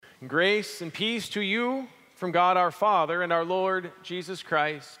Grace and peace to you from God our Father and our Lord Jesus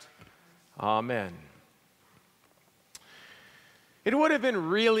Christ. Amen. It would have been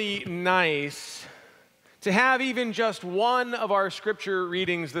really nice to have even just one of our scripture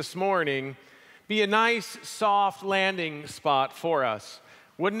readings this morning be a nice, soft landing spot for us,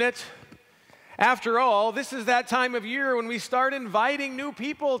 wouldn't it? After all, this is that time of year when we start inviting new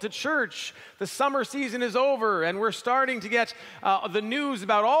people to church. The summer season is over, and we're starting to get the news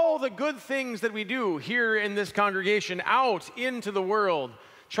about all the good things that we do here in this congregation out into the world,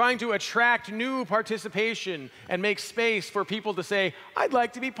 trying to attract new participation and make space for people to say, I'd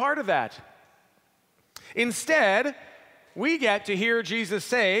like to be part of that. Instead, we get to hear Jesus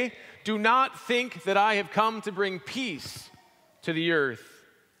say, do not think that I have come to bring peace to the earth.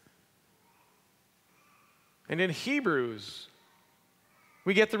 And in Hebrews,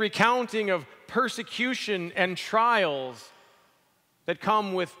 we get the recounting of persecution and trials that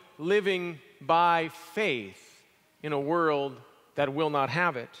come with living by faith in a world that will not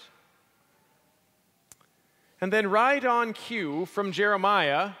have it. And then right on cue from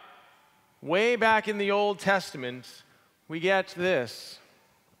Jeremiah, way back in the Old Testament, we get this.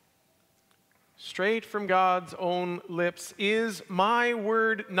 Straight from God's own lips, is my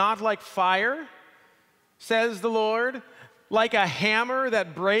word not like fire, says the Lord, like a hammer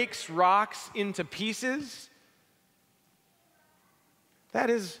that breaks rocks into pieces? That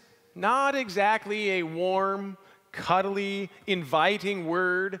is not exactly a warm, cuddly, inviting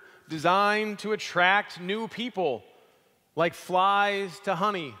word designed to attract new people like flies to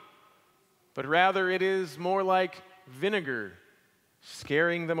honey, but rather it is more like vinegar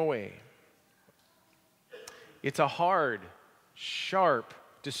scaring them away. It's a hard, sharp,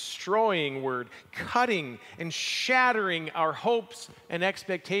 destroying word, cutting and shattering our hopes and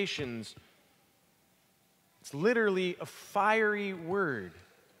expectations. It's literally a fiery word.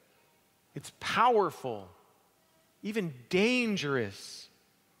 It's powerful, even dangerous,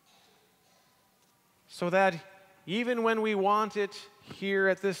 so that even when we want it here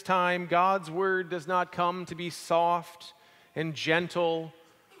at this time, God's word does not come to be soft and gentle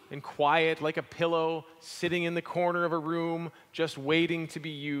and quiet like a pillow sitting in the corner of a room just waiting to be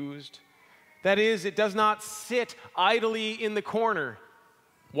used. That is, it does not sit idly in the corner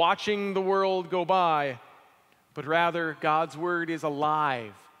watching the world go by, but rather God's word is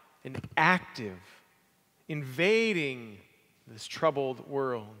alive and active, invading this troubled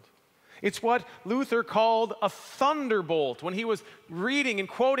world. It's what Luther called a thunderbolt when he was reading and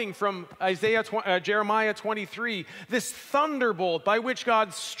quoting from Jeremiah 23, this thunderbolt by which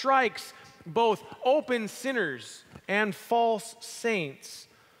God strikes both open sinners and false saints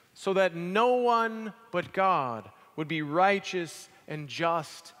so that no one but God would be righteous and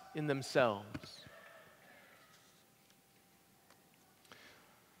just in themselves.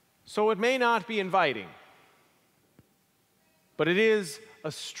 So it may not be inviting, but it is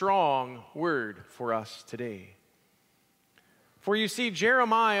a strong word for us today. For you see,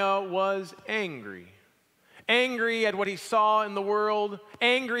 Jeremiah was angry. Angry at what he saw in the world,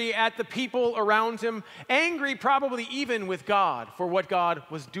 angry at the people around him, angry probably even with God for what God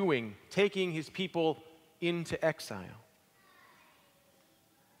was doing, taking his people into exile.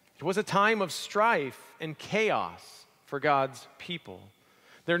 It was a time of strife and chaos for God's people.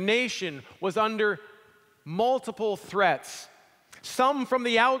 Their nation was under multiple threats. Some from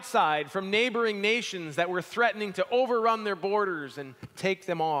the outside, from neighboring nations that were threatening to overrun their borders and take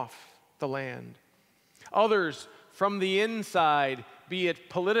them off the land. Others from the inside, be it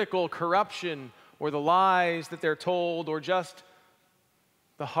political corruption or the lies that they're told or just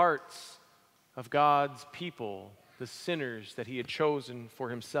the hearts of God's people, the sinners that he had chosen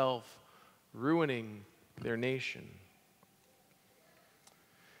for himself, ruining their nation.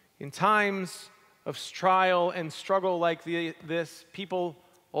 In times of trial and struggle like this, people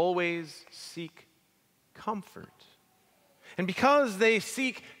always seek comfort. And because they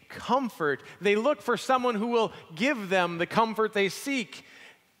seek comfort, they look for someone who will give them the comfort they seek.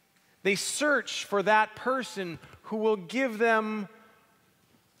 They search for that person who will give them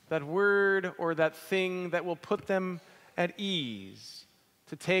that word or that thing that will put them at ease,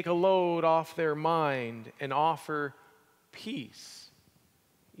 to take a load off their mind and offer peace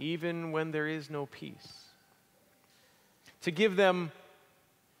even when there is no peace, to give them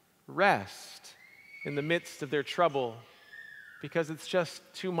rest in the midst of their trouble because it's just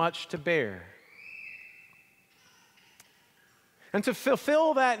too much to bear. And to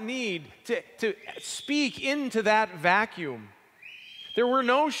fulfill that need, to speak into that vacuum, there were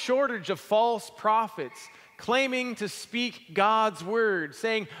no shortage of false prophets claiming to speak God's word,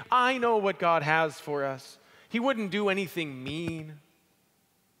 saying, I know what God has for us. He wouldn't do anything mean.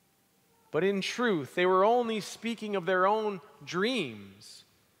 but in truth, they were only speaking of their own dreams.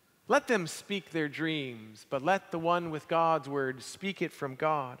 Let them speak their dreams, but let the one with God's word speak it from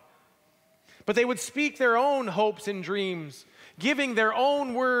God. But they would speak their own hopes and dreams, giving their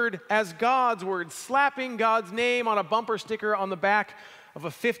own word as God's word, slapping God's name on a bumper sticker on the back of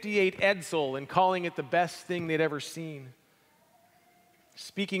a 58 Edsel and calling it the best thing they'd ever seen.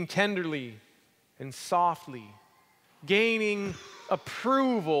 Speaking tenderly and softly, gaining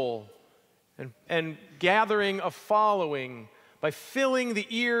approval and gathering a following by filling the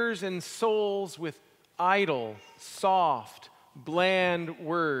ears and souls with idle, soft, bland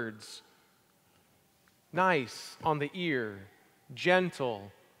words. Nice on the ear,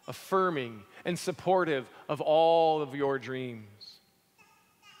 gentle, affirming, and supportive of all of your dreams.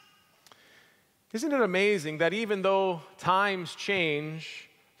 Isn't it amazing that even though times change,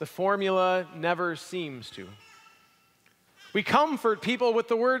 the formula never seems to? We comfort people with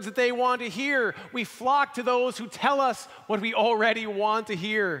the words that they want to hear. We flock to those who tell us what we already want to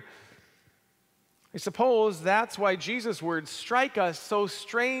hear. I suppose that's why Jesus' words strike us so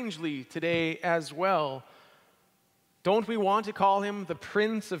strangely today as well. Don't we want to call him the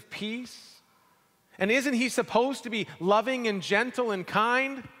Prince of Peace? And isn't he supposed to be loving and gentle and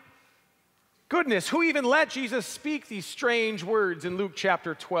kind? Goodness, who even let Jesus speak these strange words in Luke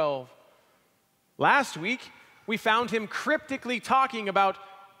chapter 12? Last week, we found him cryptically talking about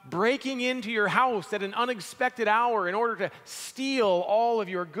breaking into your house at an unexpected hour in order to steal all of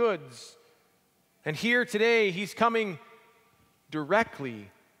your goods. And here today, he's coming directly,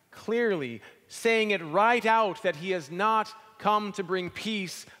 clearly, saying it right out that he has not come to bring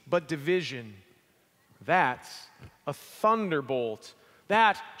peace but division. That's a thunderbolt.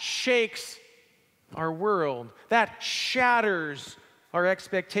 That shakes our world. That shatters our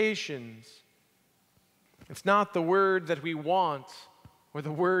expectations. It's not the word that we want or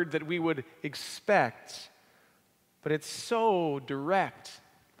the word that we would expect, but it's so direct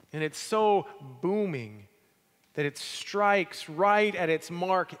and it's so booming that it strikes right at its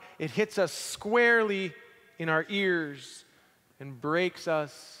mark. It hits us squarely in our ears and breaks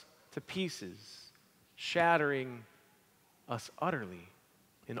us to pieces, shattering us utterly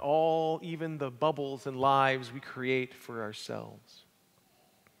in all, even the bubbles and lives we create for ourselves.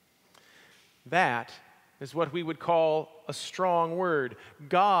 That is what we would call a strong word.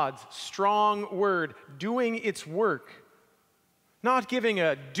 God's strong word doing its work, not giving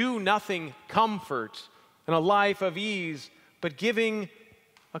a do-nothing comfort and a life of ease, but giving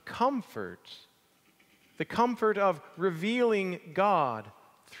a comfort, the comfort of revealing God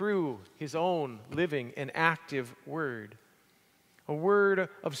through his own living and active word. A word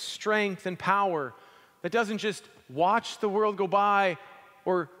of strength and power that doesn't just watch the world go by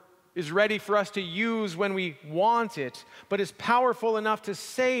or is ready for us to use when we want it, but is powerful enough to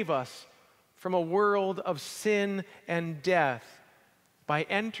save us from a world of sin and death by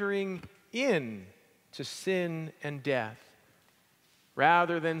entering in to sin and death,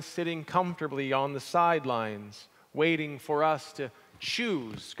 rather than sitting comfortably on the sidelines, waiting for us to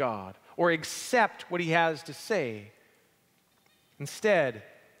choose God or accept what he has to say. Instead,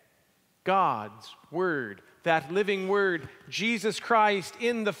 God's word, that living word, Jesus Christ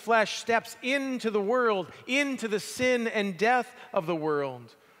in the flesh, steps into the world, into the sin and death of the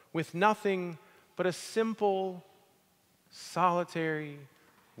world, with nothing but a simple, solitary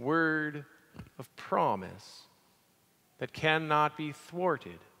word of promise that cannot be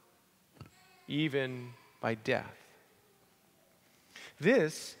thwarted, even by death.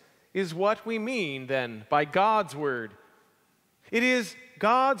 This is what we mean, then, by God's word. It is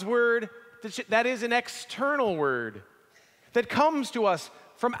God's word that is an external word that comes to us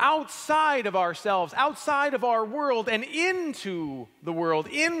from outside of ourselves, outside of our world, and into the world,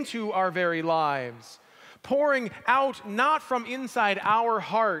 into our very lives, pouring out not from inside our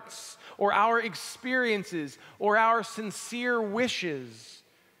hearts or our experiences or our sincere wishes.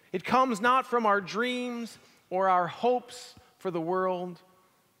 It comes not from our dreams or our hopes for the world.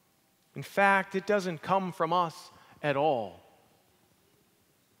 In fact, it doesn't come from us at all.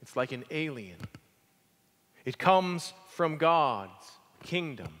 It's like an alien. It comes from God's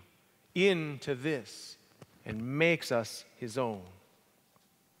kingdom into this and makes us his own.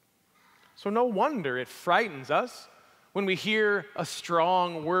 So no wonder it frightens us when we hear a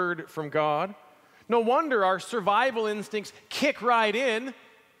strong word from God. No wonder our survival instincts kick right in.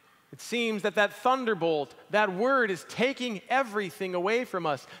 It seems that thunderbolt, that word, is taking everything away from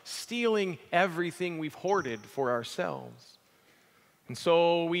us, stealing everything we've hoarded for ourselves. And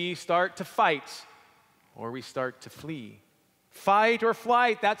so we start to fight, or we start to flee. Fight or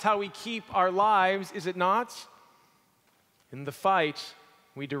flight, that's how we keep our lives, is it not? In the fight,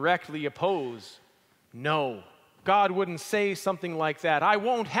 We directly oppose. No, God wouldn't say something like that. I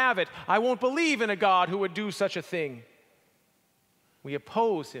won't have it. I won't believe in a God who would do such a thing. We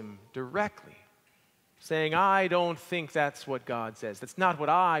oppose him directly, saying, I don't think that's what God says. That's not what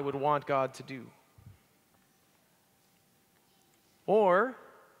I would want God to do. Or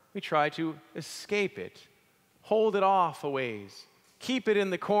we try to escape it, hold it off a ways, keep it in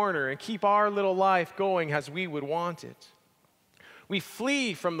the corner, and keep our little life going as we would want it. We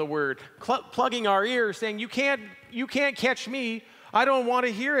flee from the word, plugging our ears, saying, you can't catch me. I don't want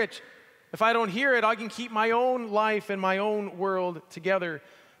to hear it. If I don't hear it, I can keep my own life and my own world together.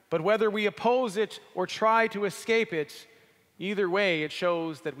 But whether we oppose it or try to escape it, either way, it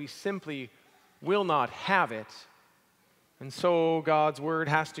shows that we simply will not have it. And so God's word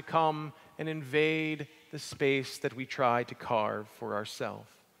has to come and invade the space that we try to carve for ourselves.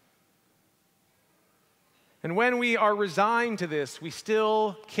 And when we are resigned to this, we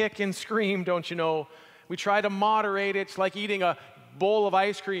still kick and scream, don't you know? We try to moderate it. It's like eating a bowl of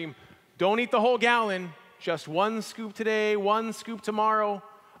ice cream. Don't eat the whole gallon, just one scoop today, one scoop tomorrow.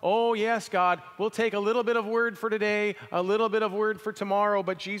 Oh, yes, God, we'll take a little bit of word for today, a little bit of word for tomorrow,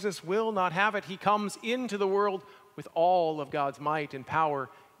 but Jesus will not have it. He comes into the world with all of God's might and power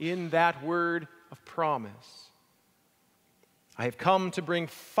in that word of promise. I have come to bring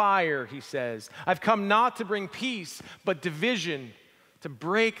fire, he says. I've come not to bring peace, but division, to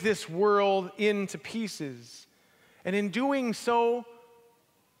break this world into pieces. And in doing so,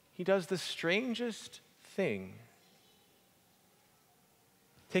 he does the strangest thing.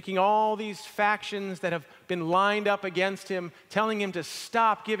 Taking all these factions that have been lined up against him, telling him to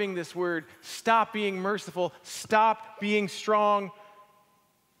stop giving this word, stop being merciful, stop being strong.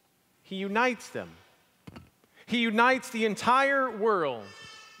 He unites them. He unites the entire world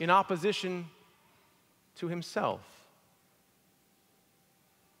in opposition to himself,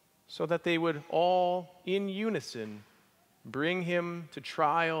 so that they would all, in unison, bring him to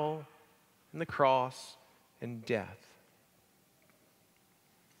trial and the cross and death.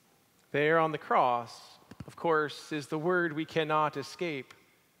 There on the cross, of course, is the word we cannot escape.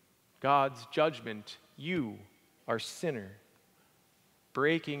 God's judgment. You are sinner,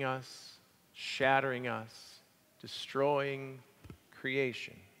 breaking us, shattering us, destroying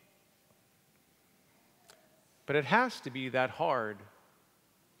creation. But it has to be that hard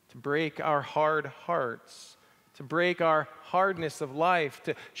to break our hard hearts, to break our hardness of life,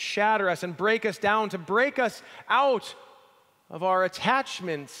 to shatter us and break us down, to break us out of our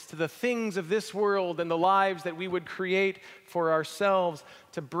attachments to the things of this world and the lives that we would create for ourselves,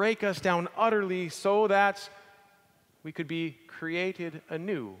 to break us down utterly so that we could be created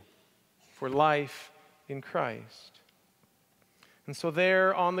anew for life in Christ. And so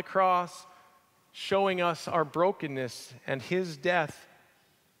there on the cross, showing us our brokenness and his death,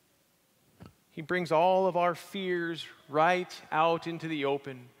 he brings all of our fears right out into the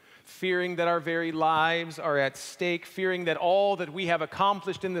open, fearing that our very lives are at stake, fearing that all that we have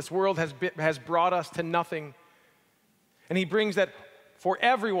accomplished in this world has brought us to nothing. And he brings that for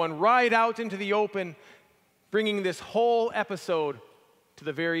everyone right out into the open, bringing this whole episode to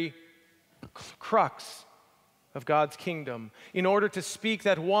the very crux of God's kingdom, in order to speak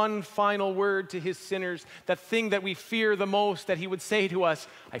that one final word to his sinners, that thing that we fear the most, that he would say to us,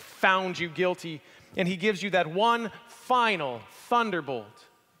 I found you guilty. And he gives you that one final thunderbolt.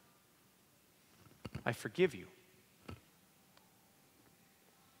 I forgive you.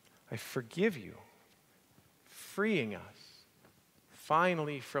 I forgive you, freeing us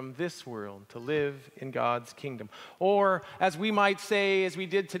finally from this world to live in God's kingdom. Or, as we might say, as we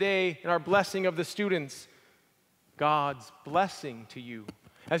did today in our blessing of the students, God's blessing to you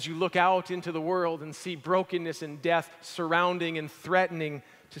as you look out into the world and see brokenness and death surrounding and threatening,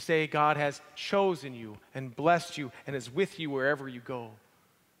 to say God has chosen you and blessed you and is with you wherever you go.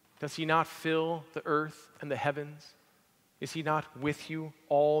 Does he not fill the earth and the heavens? Is he not with you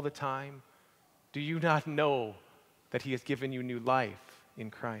all the time? Do you not know that he has given you new life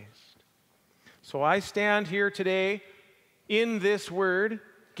in Christ? So I stand here today in this word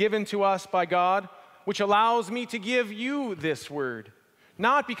given to us by God, which allows me to give you this word,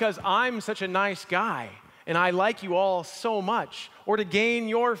 not because I'm such a nice guy and I like you all so much, or to gain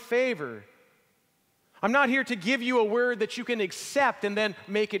your favor. I'm not here to give you a word that you can accept and then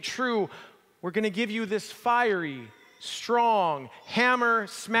make it true. We're going to give you this fiery, strong,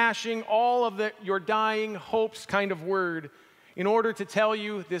 hammer-smashing, all of your dying hopes kind of word, in order to tell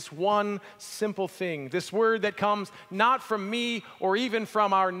you this one simple thing, this word that comes not from me or even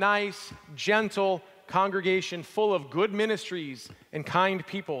from our nice, gentle congregation full of good ministries and kind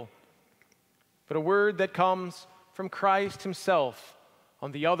people, but a word that comes from Christ himself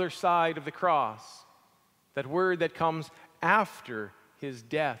on the other side of the cross, that word that comes after his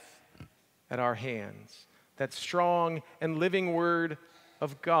death at our hands, that strong and living word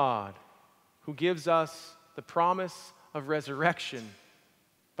of God who gives us the promise of resurrection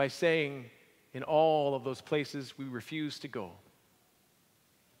by saying, in all of those places we refuse to go,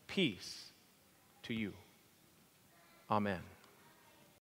 peace to you. Amen.